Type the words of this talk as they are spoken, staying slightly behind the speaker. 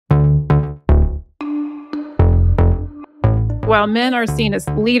while men are seen as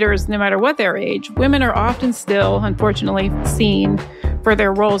leaders no matter what their age, women are often still, unfortunately, seen for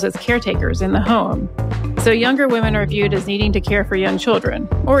their roles as caretakers in the home. So younger women are viewed as needing to care for young children,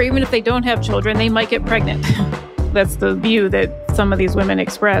 or even if they don't have children, they might get pregnant. That's the view that some of these women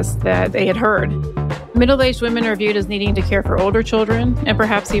expressed that they had heard. Middle-aged women are viewed as needing to care for older children and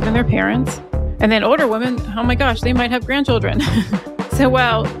perhaps even their parents. And then older women, oh my gosh, they might have grandchildren. So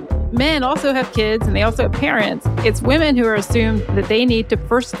while men also have kids and they also have parents, it's women who are assumed that they need to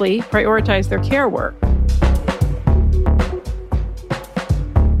firstly prioritize their care work.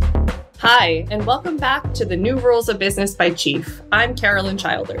 Hi, and welcome back to the New Rules of Business by Chief. I'm Carolyn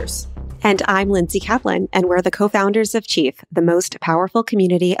Childers. And I'm Lindsay Kaplan, and we're the co-founders of Chief, the most powerful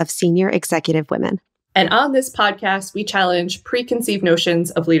community of senior executive women. And on this podcast, we challenge preconceived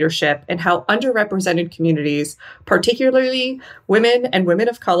notions of leadership and how underrepresented communities, particularly women and women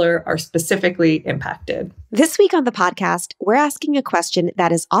of color, are specifically impacted. This week on the podcast, we're asking a question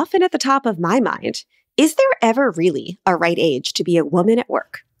that is often at the top of my mind. Is there ever really a right age to be a woman at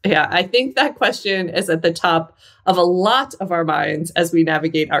work? Yeah, I think that question is at the top of a lot of our minds as we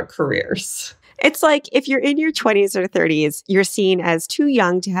navigate our careers. It's like if you're in your 20s or 30s, you're seen as too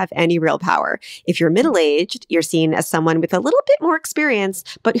young to have any real power. If you're middle-aged, you're seen as someone with a little bit more experience,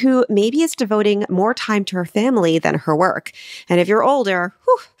 but who maybe is devoting more time to her family than her work. And if you're older,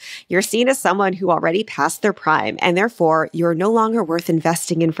 you're seen as someone who already passed their prime, and therefore you're no longer worth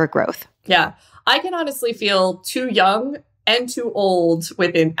investing in for growth. Yeah, I can honestly feel too young and too old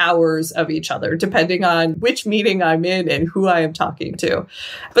within hours of each other, depending on which meeting I'm in and who I am talking to.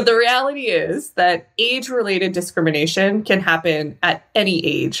 But the reality is that age-related discrimination can happen at any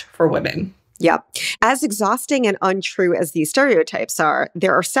age for women. Yep. As exhausting and untrue as these stereotypes are,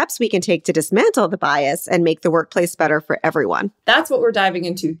 there are steps we can take to dismantle the bias and make the workplace better for everyone. That's what we're diving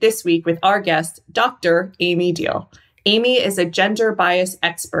into this week with our guest, Dr. Amy Diehl. Amy is a gender bias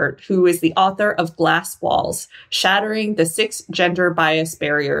expert who is the author of Glass Walls, Shattering the 6 Gender Bias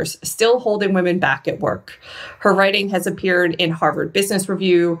Barriers Still Holding Women Back at Work. Her writing has appeared in Harvard Business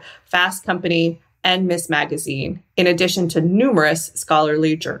Review, Fast Company, and Ms. Magazine, in addition to numerous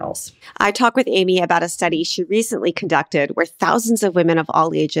scholarly journals. I talk with Amy about a study she recently conducted where thousands of women of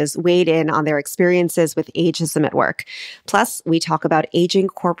all ages weighed in on their experiences with ageism at work. Plus, we talk about aging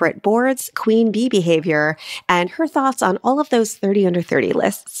corporate boards, queen bee behavior, and her thoughts on all of those 30 under 30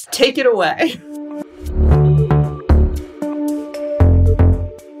 lists. Take it away.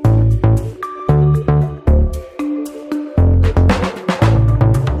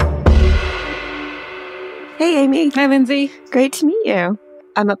 Hey, Amy. Hi, Lindsay. Great to meet you.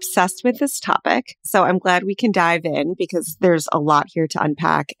 I'm obsessed with this topic, so I'm glad we can dive in because there's a lot here to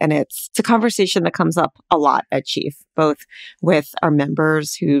unpack, and it's a conversation that comes up a lot at Chief, both with our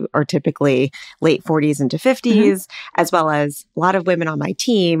members who are typically late 40s into 50s, as well as a lot of women on my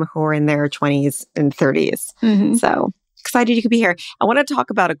team who are in their 20s and 30s. So excited you could be here. I want to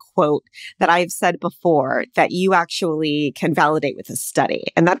talk about a quote that I've said before that you actually can validate with a study.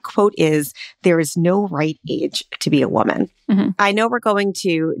 And that quote is, "There is no right age to be a woman." I know we're going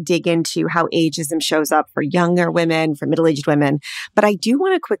to dig into how ageism shows up for younger women, for middle-aged women, but I do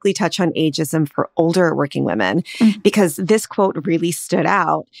want to quickly touch on ageism for older working women because this quote really stood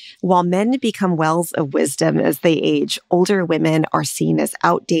out. While men become wells of wisdom as they age, older women are seen as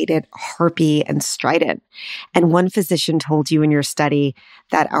outdated, harpy, and strident. And one physician told you in your study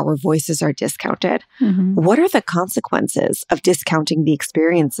that our voices are discounted. What are the consequences of discounting the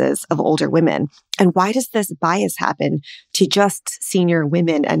experiences of older women? And why does this bias happen to just senior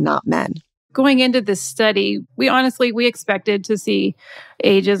women and not men? Going into this study, we expected to see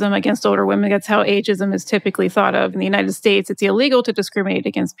ageism against older women. That's how ageism is typically thought of in the United States. It's illegal to discriminate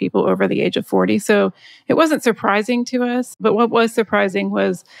against people over the age of 40. So it wasn't surprising to us. But what was surprising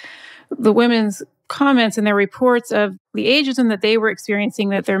was the women's comments and their reports of the ageism that they were experiencing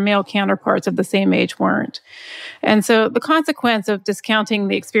that their male counterparts of the same age weren't. And so the consequence of discounting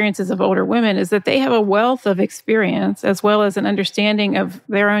the experiences of older women is that they have a wealth of experience as well as an understanding of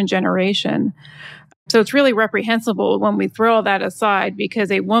their own generation. So it's really reprehensible when we throw all that aside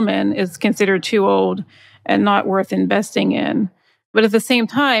because a woman is considered too old and not worth investing in. But at the same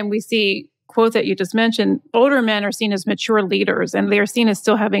time, we see quote that you just mentioned, older men are seen as mature leaders and they're seen as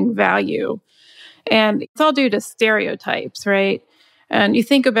still having value. And it's all due to stereotypes, right? And you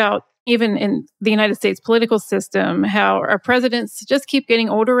think about even in the United States political system, how our presidents just keep getting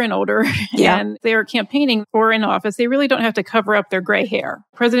older and older and they're campaigning or in office. They really don't have to cover up their gray hair.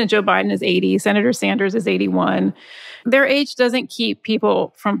 President Joe Biden is 80. Senator Sanders is 81. Their age doesn't keep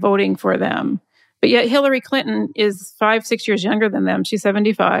people from voting for them. But yet Hillary Clinton is 5-6 years younger than them. She's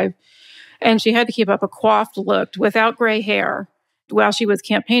 75. And she had to keep up a coiffed look without gray hair while she was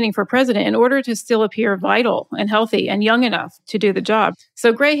campaigning for president in order to still appear vital and healthy and young enough to do the job.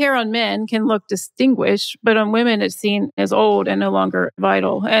 So gray hair on men can look distinguished, but on women it's seen as old and no longer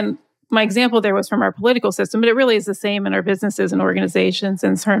vital. And my example there was from our political system, but it really is the same in our businesses and organizations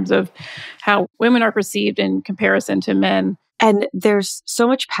in terms of how women are perceived in comparison to men. And there's so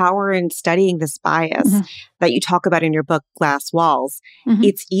much power in studying this bias that you talk about in your book, Glass Walls.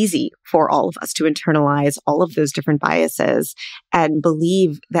 It's easy for all of us to internalize all of those different biases and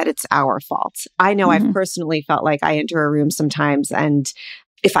believe that it's our fault. I know I've personally felt like I enter a room sometimes and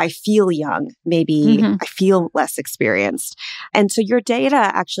if I feel young, maybe I feel less experienced. And so your data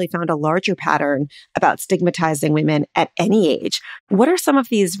actually found a larger pattern about stigmatizing women at any age. What are some of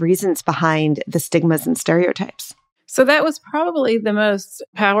these reasons behind the stigmas and stereotypes? So that was probably the most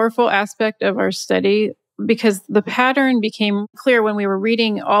powerful aspect of our study because the pattern became clear when we were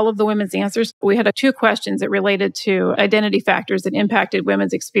reading all of the women's answers. We had 2 questions that related to identity factors that impacted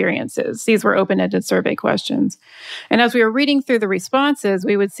women's experiences. These were open-ended survey questions. And as we were reading through the responses,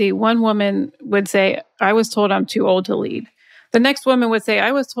 we would see one woman would say, I was told I'm too old to lead. The next woman would say,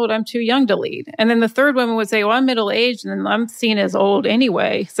 I was told I'm too young to lead. And then the third woman would say, well, I'm middle-aged and I'm seen as old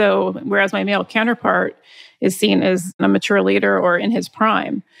anyway. So whereas my male counterpart is seen as a mature leader or in his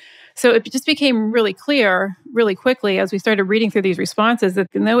prime. So it just became really clear really quickly as we started reading through these responses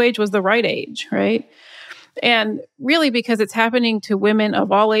that no age was the right age, right? And really because it's happening to women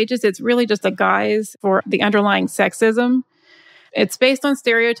of all ages, it's really just a guise for the underlying sexism. It's based on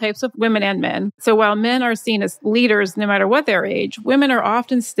stereotypes of women and men. So while men are seen as leaders no matter what their age, women are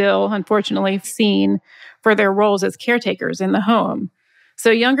often still, unfortunately, seen for their roles as caretakers in the home. So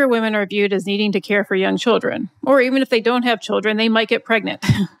younger women are viewed as needing to care for young children. Or even if they don't have children, they might get pregnant.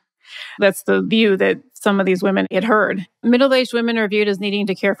 That's the view that some of these women had heard. Middle-aged women are viewed as needing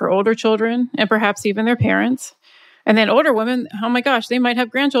to care for older children and perhaps even their parents. And then older women, oh my gosh, they might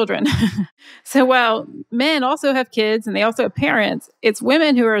have grandchildren. So while men also have kids and they also have parents, it's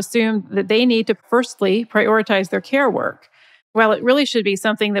women who are assumed that they need to firstly prioritize their care work. While it really should be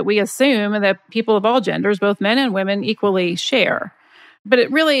something that we assume that people of all genders, both men and women, equally share. But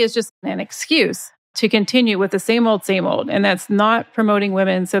it really is just an excuse to continue with the same old, and that's not promoting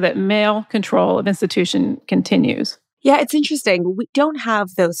women so that male control of institution continues. Yeah, it's interesting. We don't have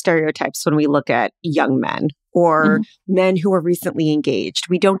those stereotypes when we look at young men or men who are recently engaged.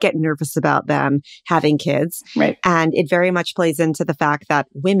 We don't get nervous about them having kids. Right. And it very much plays into the fact that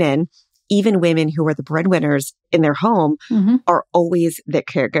women, even women who are the breadwinners in their home, are always the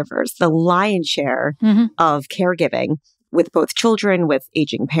caregivers. The lion's share of caregiving with both children, with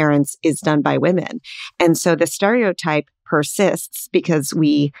aging parents, is done by women. And so the stereotype persists because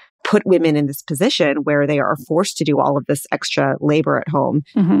we put women in this position where they are forced to do all of this extra labor at home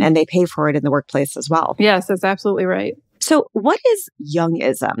and they pay for it in the workplace as well. Yes, that's absolutely right. So what is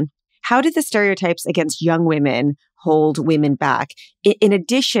youngism? How do the stereotypes against young women hold women back? In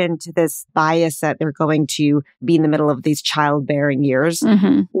addition to this bias that they're going to be in the middle of these childbearing years,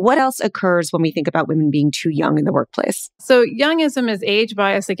 what else occurs when we think about women being too young in the workplace? So youngism is age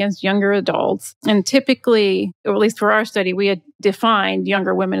bias against younger adults. And typically, or at least for our study, we had defined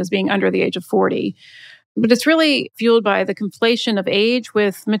younger women as being under the age of 40. But it's really fueled by the conflation of age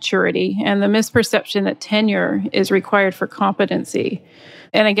with maturity and the misperception that tenure is required for competency.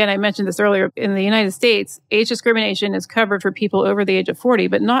 And again, I mentioned this earlier, in the United States, age discrimination is covered for people over the age of 40,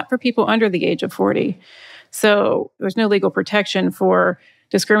 but not for people under the age of 40. So there's no legal protection for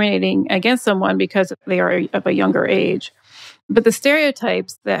discriminating against someone because they are of a younger age. But the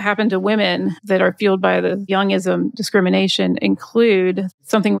stereotypes that happen to women that are fueled by the youngism discrimination include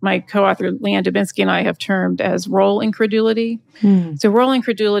something my co-author Leanne Dubinsky and I have termed as role incredulity. So role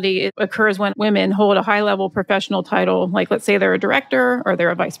incredulity occurs when women hold a high-level professional title, like let's say they're a director, or they're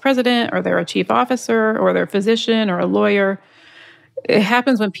a vice president, or they're a chief officer, or they're a physician, or a lawyer. It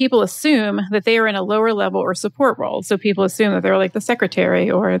happens when people assume that they are in a lower level or support role. So people assume that they're like the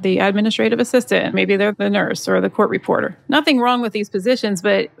secretary or the administrative assistant. Maybe they're the nurse or the court reporter. Nothing wrong with these positions,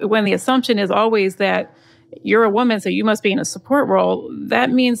 but when the assumption is always that you're a woman, so you must be in a support role,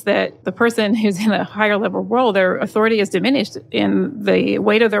 that means that the person who's in a higher level role, their authority is diminished and the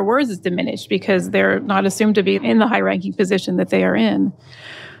weight of their words is diminished because they're not assumed to be in the high-ranking position that they are in.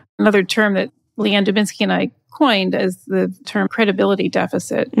 Another term that Leanne Dubinsky and I coined as the term credibility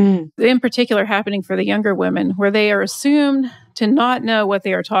deficit, in particular happening for the younger women, where they are assumed to not know what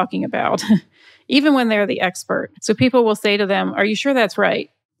they are talking about, even when they're the expert. So people will say to them, are you sure that's right?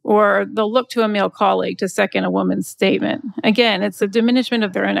 Or they'll look to a male colleague to second a woman's statement. Again, it's a diminishment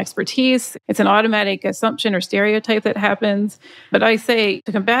of their own expertise. It's an automatic assumption or stereotype that happens. But I say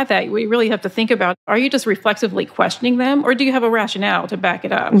to combat that, we really have to think about, are you just reflexively questioning them, or do you have a rationale to back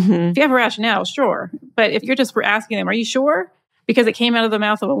it up? If you have a rationale, sure. But if you're just asking them, are you sure? Because it came out of the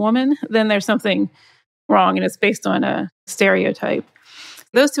mouth of a woman, then there's something wrong and it's based on a stereotype.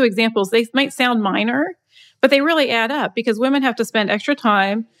 Those two examples, they might sound minor, but they really add up because women have to spend extra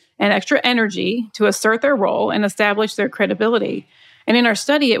time and extra energy to assert their role and establish their credibility. And in our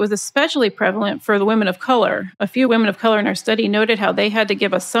study, it was especially prevalent for the women of color. A few women of color in our study noted how they had to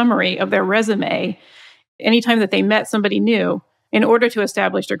give a summary of their resume anytime that they met somebody new in order to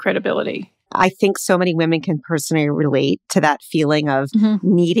establish their credibility. I think so many women can personally relate to that feeling of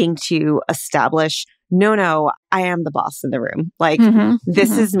needing to establish, no, I am the boss in the room. Like,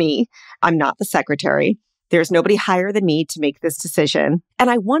 this is me. I'm not the secretary. There's nobody higher than me to make this decision. And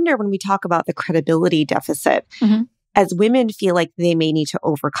I wonder when we talk about the credibility deficit, as women feel like they may need to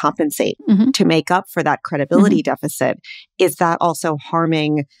overcompensate to make up for that credibility deficit, is that also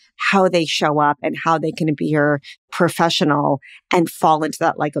harming how they show up and how they can appear professional and fall into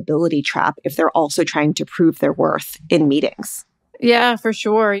that likability trap if they're also trying to prove their worth in meetings? Yeah, for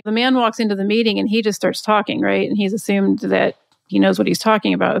sure. The man walks into the meeting and he just starts talking, right? And he's assumed that he knows what he's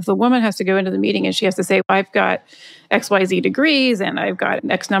talking about. If the woman has to go into the meeting and she has to say, I've got XYZ degrees and I've got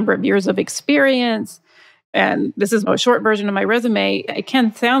X number of years of experience, and this is a short version of my resume, it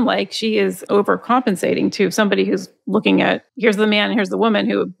can sound like she is overcompensating to somebody who's looking at, here's the man and here's the woman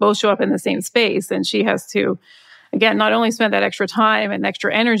who both show up in the same space. And she has to, again, not only spend that extra time and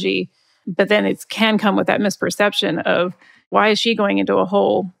extra energy, but then it can come with that misperception of why is she going into a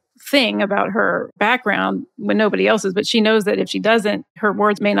whole thing about her background when nobody else is. But she knows that if she doesn't, her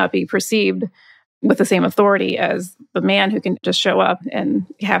words may not be perceived with the same authority as the man who can just show up and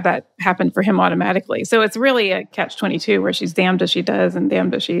have that happen for him automatically. So it's really a catch-22 where she's damned if she does and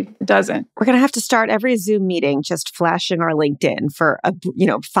damned if she doesn't. We're going to have to start every Zoom meeting just flashing our LinkedIn for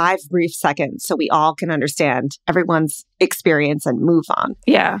 5 brief seconds so we all can understand everyone's experience and move on.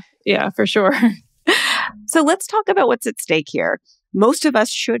 Yeah, for sure. So let's talk about what's at stake here. Most of us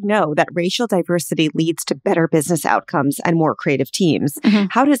should know that racial diversity leads to better business outcomes and more creative teams.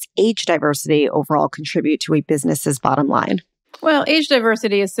 How does age diversity overall contribute to a business's bottom line? Well, age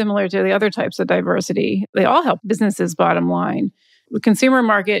diversity is similar to the other types of diversity. They all help businesses' bottom line. The consumer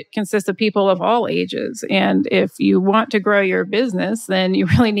market consists of people of all ages. And if you want to grow your business, then you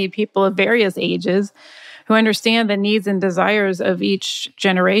really need people of various ages who understand the needs and desires of each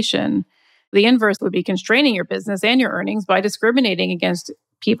generation. The inverse would be constraining your business and your earnings by discriminating against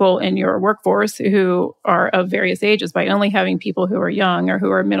people in your workforce who are of various ages by only having people who are young or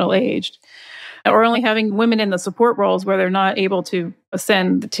who are middle-aged, or only having women in the support roles where they're not able to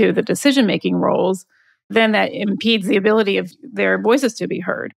ascend to the decision-making roles. Then that impedes the ability of their voices to be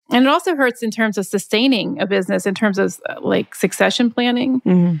heard. And it also hurts in terms of sustaining a business, in terms of like succession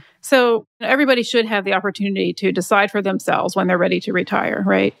planning. So everybody should have the opportunity to decide for themselves when they're ready to retire,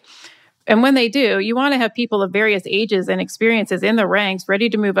 right? And when they do, you want to have people of various ages and experiences in the ranks ready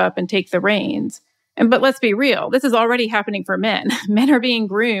to move up and take the reins. But let's be real, this is already happening for men. Men are being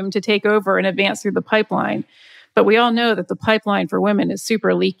groomed to take over and advance through the pipeline. But we all know that the pipeline for women is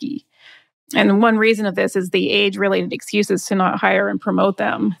super leaky. And one reason of this is the age-related excuses to not hire and promote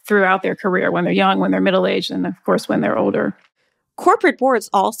them throughout their career when they're young, when they're middle-aged, and of course, when they're older. Corporate boards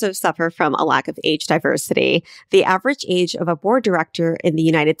also suffer from a lack of age diversity. The average age of a board director in the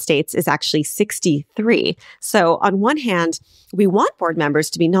United States is actually 63. So on one hand, we want board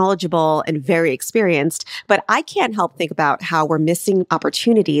members to be knowledgeable and very experienced, but I can't help think about how we're missing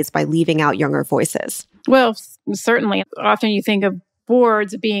opportunities by leaving out younger voices. Well, certainly. Often you think of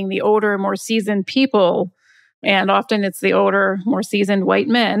boards being the older, more seasoned people, and often it's the older, more seasoned white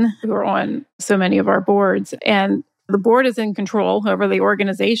men who are on so many of our boards. And the board is in control over the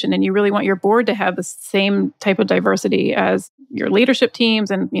organization, and you really want your board to have the same type of diversity as your leadership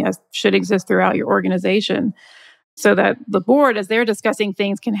teams and should exist throughout your organization, so that the board, as they're discussing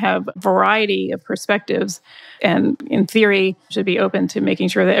things, can have a variety of perspectives and, in theory, should be open to making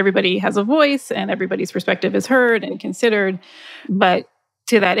sure that everybody has a voice and everybody's perspective is heard and considered. But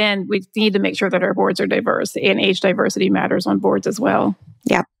to that end, we need to make sure that our boards are diverse, and age diversity matters on boards as well.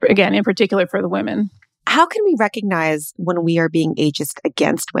 Yeah. Again, in particular for the women. How can we recognize when we are being ageist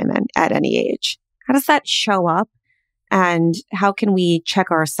against women at any age? How does that show up? And how can we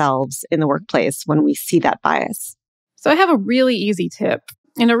check ourselves in the workplace when we see that bias? So I have a really easy tip.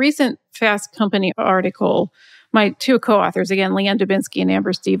 In a recent Fast Company article, my two co-authors, again, Leanne Dubinsky and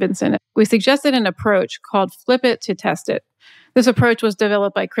Amber Stevenson, we suggested an approach called flip it to test it. This approach was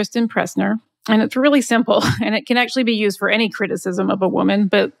developed by Kristen Pressner, and it's really simple, and it can actually be used for any criticism of a woman.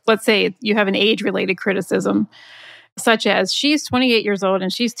 But let's say you have an age-related criticism, such as she's 28 years old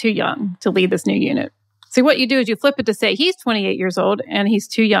and she's too young to lead this new unit. So what you do is you flip it to say he's 28 years old and he's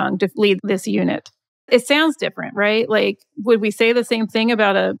too young to lead this unit. It sounds different, right? Like, would we say the same thing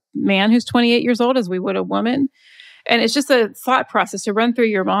about a man who's 28 years old as we would a woman? And it's just a thought process to run through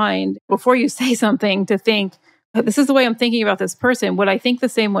your mind before you say something, to think, this is the way I'm thinking about this person. Would I think the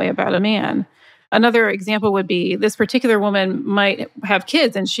same way about a man? Another example would be this particular woman might have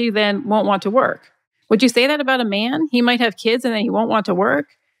kids and she then won't want to work. Would you say that about a man? He might have kids and then he won't want to work?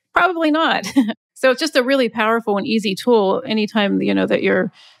 Probably not. So it's just a really powerful and easy tool anytime, that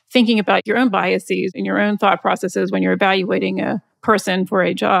you're thinking about your own biases and your own thought processes when you're evaluating a person for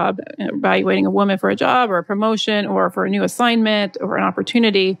a job, evaluating a woman for a job or a promotion or for a new assignment or an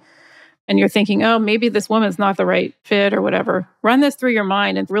opportunity. And you're thinking, oh, maybe this woman's not the right fit or whatever. Run this through your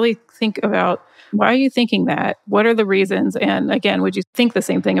mind and really think about, why are you thinking that? What are the reasons? And again, would you think the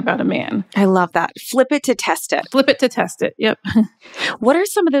same thing about a man? I love that. Flip it to test it. Flip it to test it. Yep. What are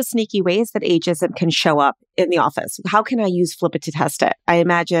some of those sneaky ways that ageism can show up in the office? How can I use flip it to test it? I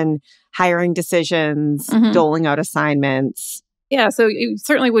imagine hiring decisions, doling out assignments. Yeah, so you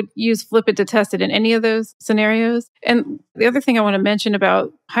certainly would use flip it to test it in any of those scenarios. And the other thing I want to mention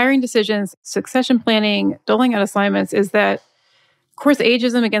about hiring decisions, succession planning, doling out assignments is that, of course,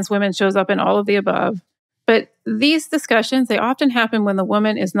 ageism against women shows up in all of the above. But these discussions, they often happen when the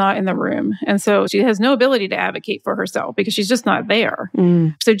woman is not in the room. And so she has no ability to advocate for herself because she's just not there.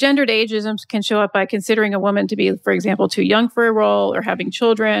 So gendered ageism can show up by considering a woman to be, for example, too young for a role or having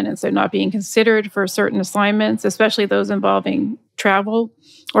children, and so not being considered for certain assignments, especially those involving travel.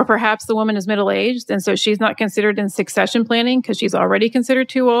 Or perhaps the woman is middle-aged, and so she's not considered in succession planning because she's already considered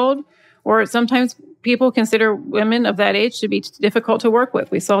too old. Or sometimes people consider women of that age to be difficult to work with.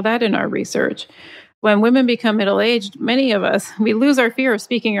 We saw that in our research. When women become middle-aged, many of us, we lose our fear of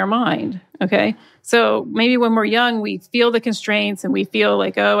speaking our mind, okay? So maybe when we're young, we feel the constraints and we feel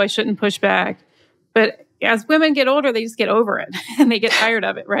like, oh, I shouldn't push back. But as women get older, they just get over it and they get tired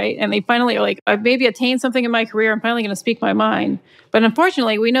of it, right? And they finally are like, I've maybe attained something in my career. I'm finally going to speak my mind. But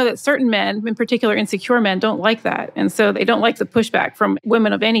unfortunately, we know that certain men, in particular insecure men, don't like that. And so they don't like the pushback from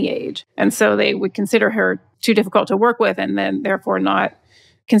women of any age. And so they would consider her too difficult to work with and then therefore not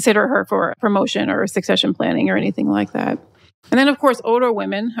consider her for promotion or succession planning or anything like that. And then, of course, older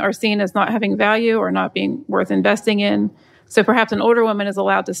women are seen as not having value or not being worth investing in. So perhaps an older woman is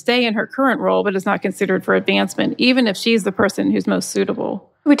allowed to stay in her current role, but is not considered for advancement, even if she's the person who's most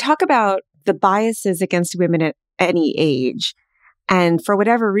suitable. We talk about the biases against women at any age. And for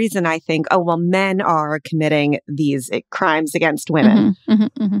whatever reason, I think, oh, well, men are committing these crimes against women.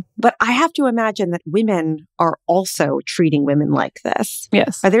 But I have to imagine that women are also treating women like this.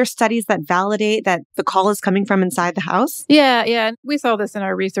 Yes. Are there studies that validate that the call is coming from inside the house? Yeah. We saw this in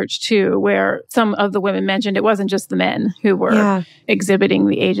our research too, where some of the women mentioned it wasn't just the men who were exhibiting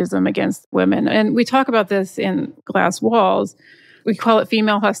the ageism against women. And we talk about this in Glass Walls. We call it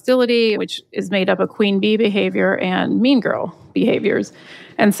female hostility, which is made up of queen bee behavior and mean girl behaviors.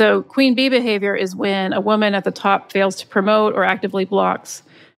 And so queen bee behavior is when a woman at the top fails to promote or actively blocks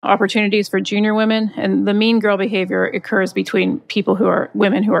opportunities for junior women. And the mean girl behavior occurs between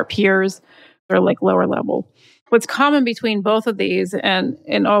women who are peers or like lower level. What's common between both of these and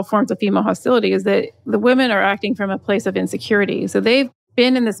in all forms of female hostility is that the women are acting from a place of insecurity. So they've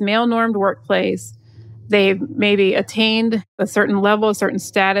been in this male-normed workplace. They've maybe attained a certain level, a certain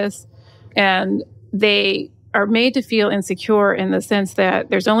status, and they are made to feel insecure in the sense that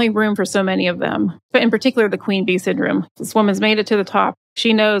there's only room for so many of them. But in particular, the queen bee syndrome. This woman's made it to the top.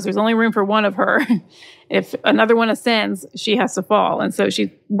 She knows there's only room for one of her. If another one ascends, she has to fall. And so she's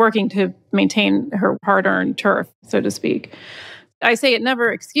working to maintain her hard-earned turf, so to speak. I say it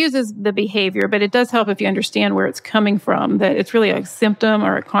never excuses the behavior, but it does help if you understand where it's coming from, that it's really a symptom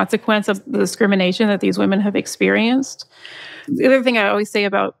or a consequence of the discrimination that these women have experienced. The other thing I always say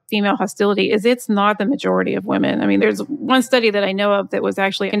about female hostility is it's not the majority of women. I mean, there's one study that I know of that was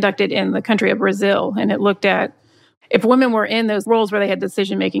actually conducted in the country of Brazil, and it looked at if women were in those roles where they had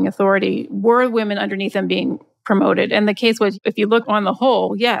decision-making authority, were women underneath them being promoted? And the case was, if you look on the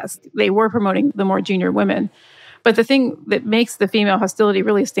whole, yes, they were promoting the more junior women. But the thing that makes the female hostility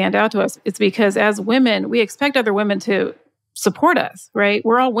really stand out to us is because as women, we expect other women to support us, right?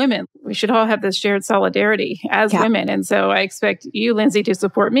 We're all women. We should all have this shared solidarity as women. And so I expect you, Lindsay, to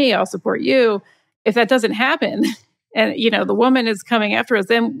support me. I'll support you. If that doesn't happen, and the woman is coming after us,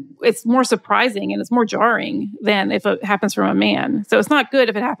 then it's more surprising and it's more jarring than if it happens from a man. So it's not good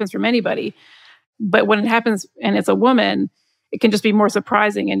if it happens from anybody. But when it happens and it's a woman, it can just be more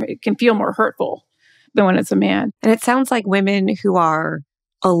surprising and it can feel more hurtful than when it's a man. And it sounds like women who are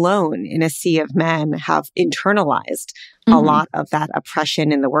alone in a sea of men have internalized a lot of that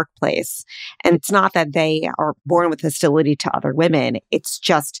oppression in the workplace. And it's not that they are born with hostility to other women. It's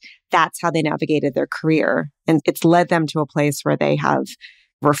just that's how they navigated their career. And it's led them to a place where they have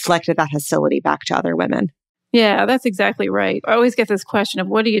reflected that hostility back to other women. Yeah, that's exactly right. I always get this question of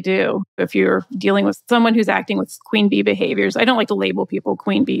what do you do if you're dealing with someone who's acting with queen bee behaviors? I don't like to label people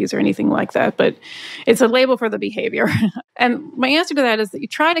queen bees or anything like that, but it's a label for the behavior. And my answer to that is that you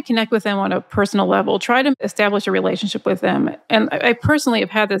try to connect with them on a personal level, try to establish a relationship with them. And I personally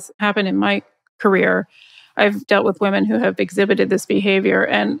have had this happen in my career. I've dealt with women who have exhibited this behavior.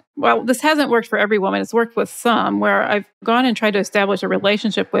 And while this hasn't worked for every woman, it's worked with some where I've gone and tried to establish a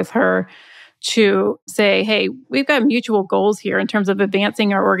relationship with her to say, hey, we've got mutual goals here in terms of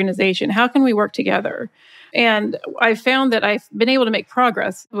advancing our organization. How can we work together? And I found that I've been able to make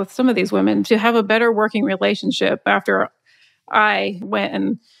progress with some of these women to have a better working relationship after I went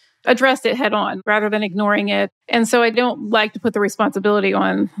and addressed it head on rather than ignoring it. And so I don't like to put the responsibility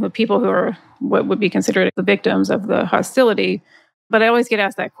on the people who are what would be considered the victims of the hostility. But I always get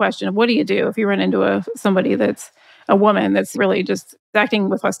asked that question of what do you do if you run into somebody that's a woman that's really just acting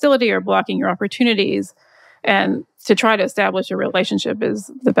with hostility or blocking your opportunities. And to try to establish a relationship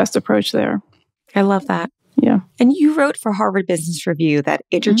is the best approach there. I love that. Yeah. And you wrote for Harvard Business Review that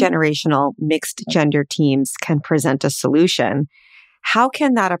intergenerational mixed gender teams can present a solution. How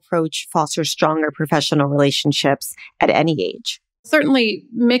can that approach foster stronger professional relationships at any age? Certainly,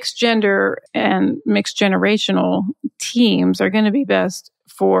 mixed gender and mixed generational teams are going to be best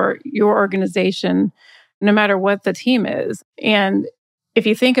for your organization, no matter what the team is. And if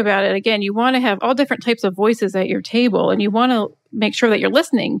you think about it, again, you want to have all different types of voices at your table, and you want to make sure that you're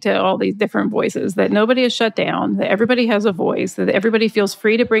listening to all these different voices, that nobody is shut down, that everybody has a voice, that everybody feels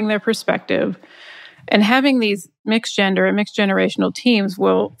free to bring their perspective. And having these mixed gender and mixed generational teams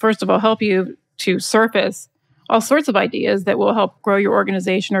will, first of all, help you to surface all sorts of ideas that will help grow your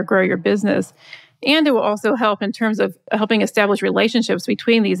organization or grow your business. And it will also help in terms of helping establish relationships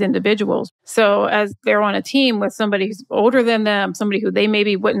between these individuals. So as they're on a team with somebody who's older than them, somebody who they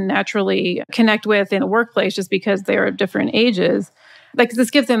maybe wouldn't naturally connect with in a workplace just because they're of different ages, like this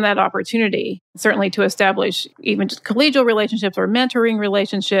gives them that opportunity, certainly to establish even just collegial relationships or mentoring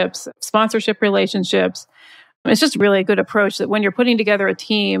relationships, sponsorship relationships. It's just really a good approach that when you're putting together a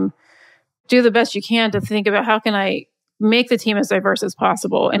team, do the best you can to think about how can I make the team as diverse as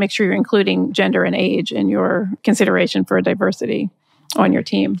possible and make sure you're including gender and age in your consideration for diversity on your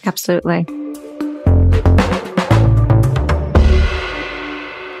team. Absolutely.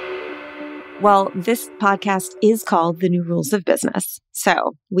 Well, this podcast is called The New Rules of Business.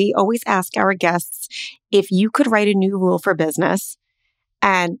 So we always ask our guests if you could write a new rule for business.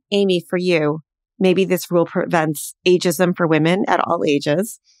 And Amy, for you, maybe this rule prevents ageism for women at all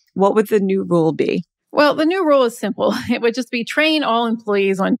ages. What would the new rule be? Well, the new rule is simple. It would just be train all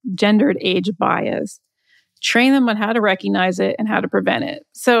employees on gendered age bias. Train them on how to recognize it and how to prevent it.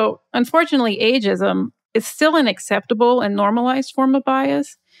 So, unfortunately, ageism is still an acceptable and normalized form of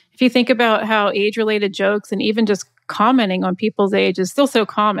bias. If you think about how age-related jokes and even just commenting on people's age is still so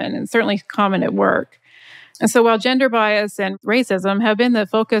common and certainly common at work. And so while gender bias and racism have been the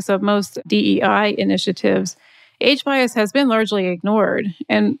focus of most DEI initiatives, age bias has been largely ignored.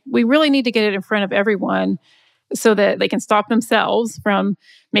 And we really need to get it in front of everyone so that they can stop themselves from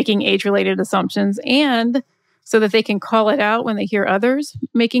making age-related assumptions and so that they can call it out when they hear others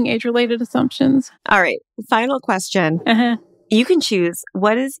making age-related assumptions. All right. Final question. You can choose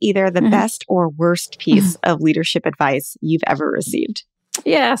what is either the best or worst piece of leadership advice you've ever received.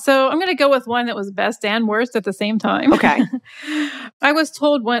 Yeah, so I'm going to go with one that was best and worst at the same time. Okay. I was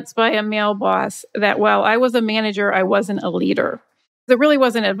told once by a male boss that while I was a manager, I wasn't a leader. It really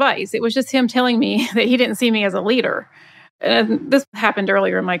wasn't advice. It was just him telling me that he didn't see me as a leader. And this happened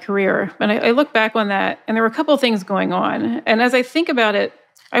earlier in my career. But I look back on that, and there were a couple of things going on. And as I think about it,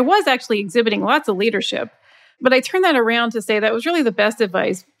 I was actually exhibiting lots of leadership. But I turned that around to say that was really the best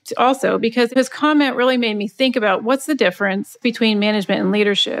advice also, because his comment really made me think about what's the difference between management and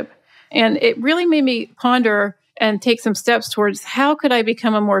leadership. And it really made me ponder and take some steps towards how could I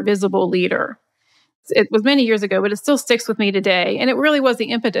become a more visible leader. It was many years ago, but it still sticks with me today. And it really was the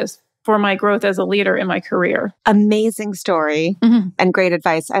impetus for my growth as a leader in my career. Amazing story and great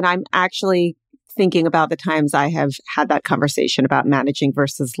advice. And I'm actually thinking about the times I have had that conversation about managing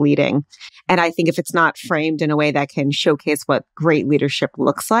versus leading. And I think if it's not framed in a way that can showcase what great leadership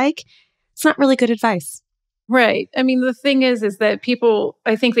looks like, it's not really good advice. Right. I mean, the thing is that people,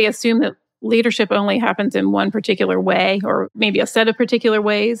 I think they assume that leadership only happens in one particular way or maybe a set of particular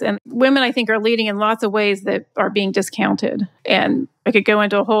ways. And women, I think, are leading in lots of ways that are being discounted. And I could go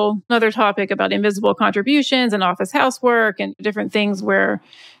into a whole other topic about invisible contributions and office housework and different things where,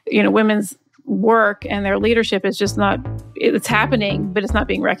 women's work and their leadership is just not, it's happening, but it's not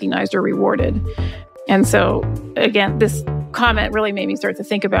being recognized or rewarded. And so, again, this comment really made me start to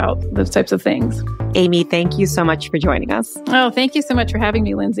think about those types of things. Amy, thank you so much for joining us. Oh, thank you so much for having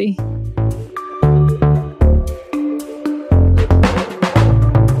me, Lindsay.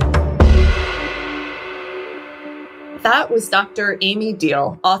 That was Dr. Amy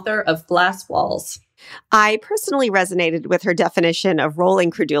Diehl, author of Glass Walls. I personally resonated with her definition of role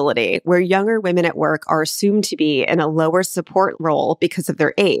incredulity, where younger women at work are assumed to be in a lower support role because of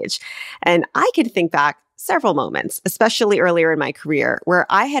their age. And I can think back several moments, especially earlier in my career, where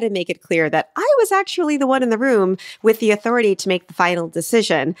I had to make it clear that I was actually the one in the room with the authority to make the final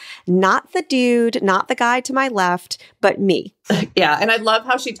decision. Not the dude, not the guy to my left, but me. Yeah. And I love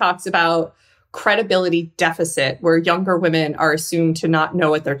how she talks about credibility deficit, where younger women are assumed to not know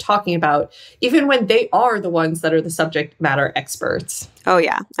what they're talking about, even when they are the ones that are the subject matter experts. Oh,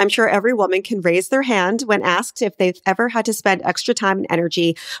 yeah. I'm sure every woman can raise their hand when asked if they've ever had to spend extra time and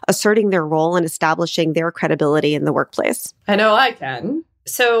energy asserting their role and establishing their credibility in the workplace. I know I can.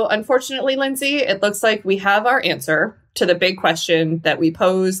 So unfortunately, Lindsay, it looks like we have our answer to the big question that we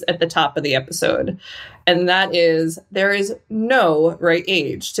posed at the top of the episode. And that is, there is no right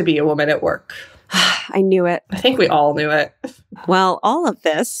age to be a woman at work. I knew it. I think we all knew it. Well, all of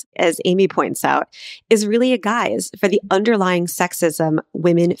this, as Amy points out, is really a guise for the underlying sexism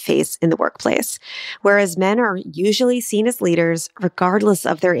women face in the workplace. Whereas men are usually seen as leaders, regardless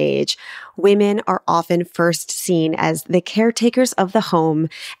of their age, women are often first seen as the caretakers of the home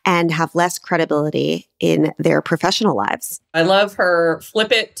and have less credibility in their professional lives. I love her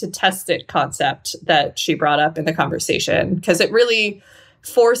flip it to test it concept that she brought up in the conversation, because it really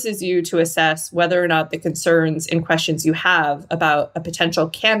forces you to assess whether or not the concerns and questions you have about a potential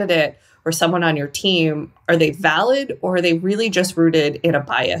candidate or someone on your team, are they valid or are they really just rooted in a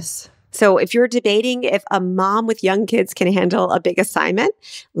bias? So if you're debating if a mom with young kids can handle a big assignment,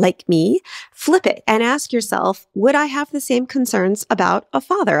 like me, flip it and ask yourself, would I have the same concerns about a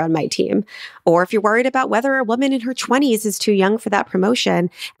father on my team? Or if you're worried about whether a woman in her 20s is too young for that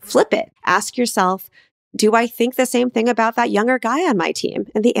promotion, flip it. Ask yourself, do I think the same thing about that younger guy on my team?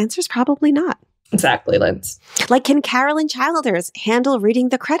 And the answer is probably not. Exactly, Linz. Like, can Carolyn Childers handle reading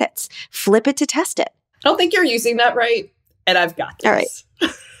the credits? Flip it to test it. I don't think you're using that right, and I've got this.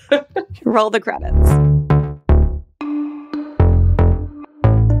 All right. Roll the credits.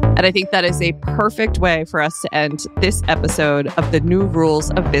 And I think that is a perfect way for us to end this episode of the New Rules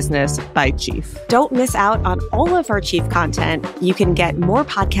of Business by Chief. Don't miss out on all of our Chief content. You can get more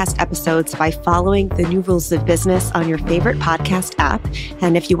podcast episodes by following the New Rules of Business on your favorite podcast app.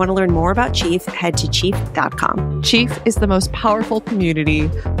 And if you want to learn more about Chief, head to chief.com. Chief is the most powerful community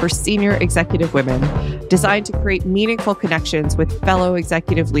for senior executive women, designed to create meaningful connections with fellow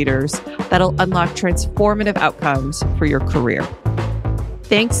executive leaders that'll unlock transformative outcomes for your career.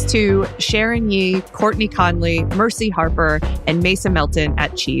 Thanks to Sharon Yee, Courtney Conley, Mercy Harper, and Mason Melton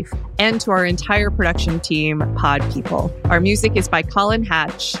at Chief, and to our entire production team, Pod People. Our music is by Colin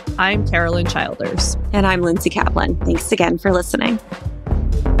Hatch. I'm Carolyn Childers. And I'm Lindsay Kaplan. Thanks again for listening.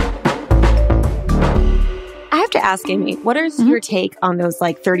 I have to ask, Amy, what is your take on those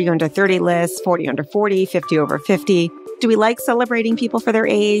like 30 under 30 lists, 40 under 40, 50 over 50? Do we like celebrating people for their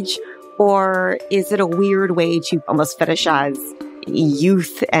age? Or is it a weird way to almost fetishize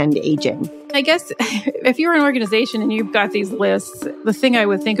youth and aging? I guess if you're an organization and you've got these lists, the thing I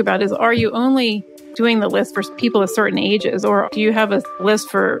would think about is, are you only doing the list for people of certain ages, or do you have a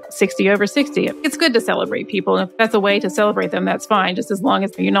list for 60 over 60? It's good to celebrate people. And if that's a way to celebrate them, that's fine, just as long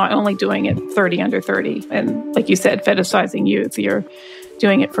as you're not only doing it 30 under 30. And like you said, fetishizing youth, you're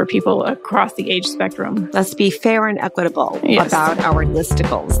doing it for people across the age spectrum. Let's be fair and equitable about our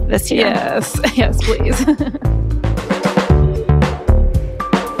listicles this year. Yes, please.